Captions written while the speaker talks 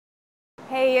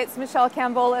Hey, it's Michele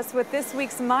Kambols with this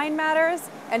week's Mind Matters,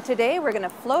 and today we're going to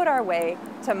float our way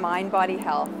to mind-body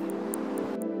health.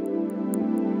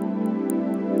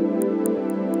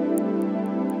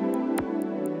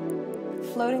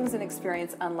 Floating is an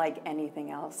experience unlike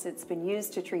anything else. It's been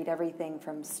used to treat everything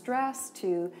from stress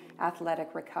to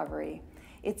athletic recovery.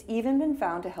 It's even been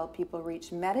found to help people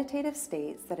reach meditative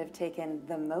states that have taken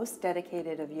the most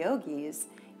dedicated of yogis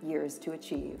years to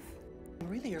achieve.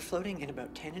 Really, you're floating in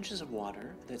about 10 inches of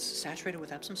water that's saturated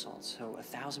with Epsom salt, so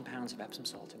 1,000 pounds of Epsom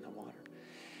salt in the water.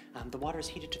 The water is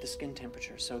heated to the skin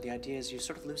temperature, so the idea is you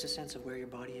sort of lose a sense of where your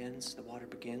body ends, the water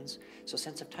begins, so a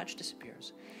sense of touch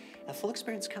disappears. A full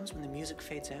experience comes when the music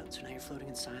fades out, so now you're floating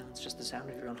in silence, just the sound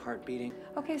of your own heart beating.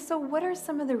 Okay, so what are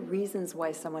some of the reasons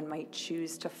why someone might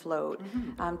choose to float?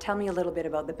 Tell me a little bit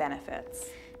about the benefits.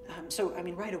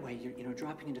 Right away, you're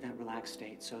dropping into that relaxed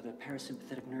state. So the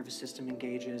parasympathetic nervous system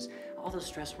engages, all those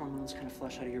stress hormones kind of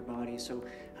flush out of your body. So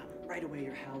right away,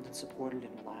 you're held and supported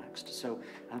and relaxed. So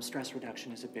stress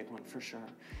reduction is a big one for sure.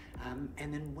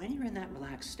 And then when you're in that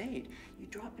relaxed state, you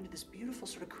drop into this beautiful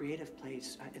sort of creative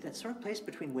place, that sort of place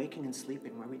between waking and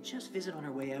sleeping, where we just visit on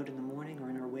our way out in the morning or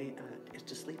in our way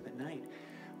to sleep at night,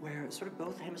 where sort of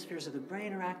both hemispheres of the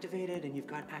brain are activated and you've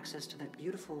got access to that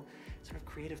beautiful sort of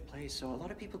creative place. So a lot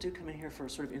of people do come in here for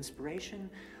sort of inspiration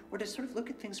or to sort of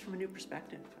look at things from a new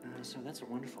perspective. So that's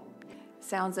wonderful.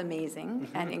 Sounds amazing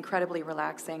and incredibly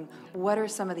relaxing. What are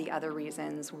some of the other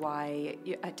reasons why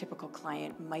a typical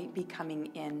client might be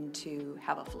coming in to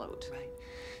have a float? Right.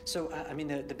 So,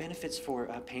 the benefits for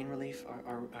pain relief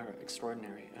are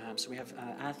extraordinary. So we have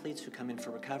athletes who come in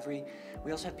for recovery.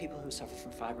 We also have people who suffer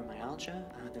from fibromyalgia.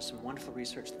 There's some wonderful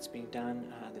research that's being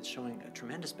done that's showing a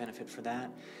tremendous benefit for that.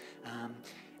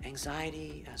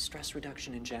 Anxiety, stress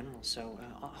reduction in general, so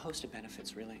a host of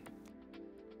benefits really.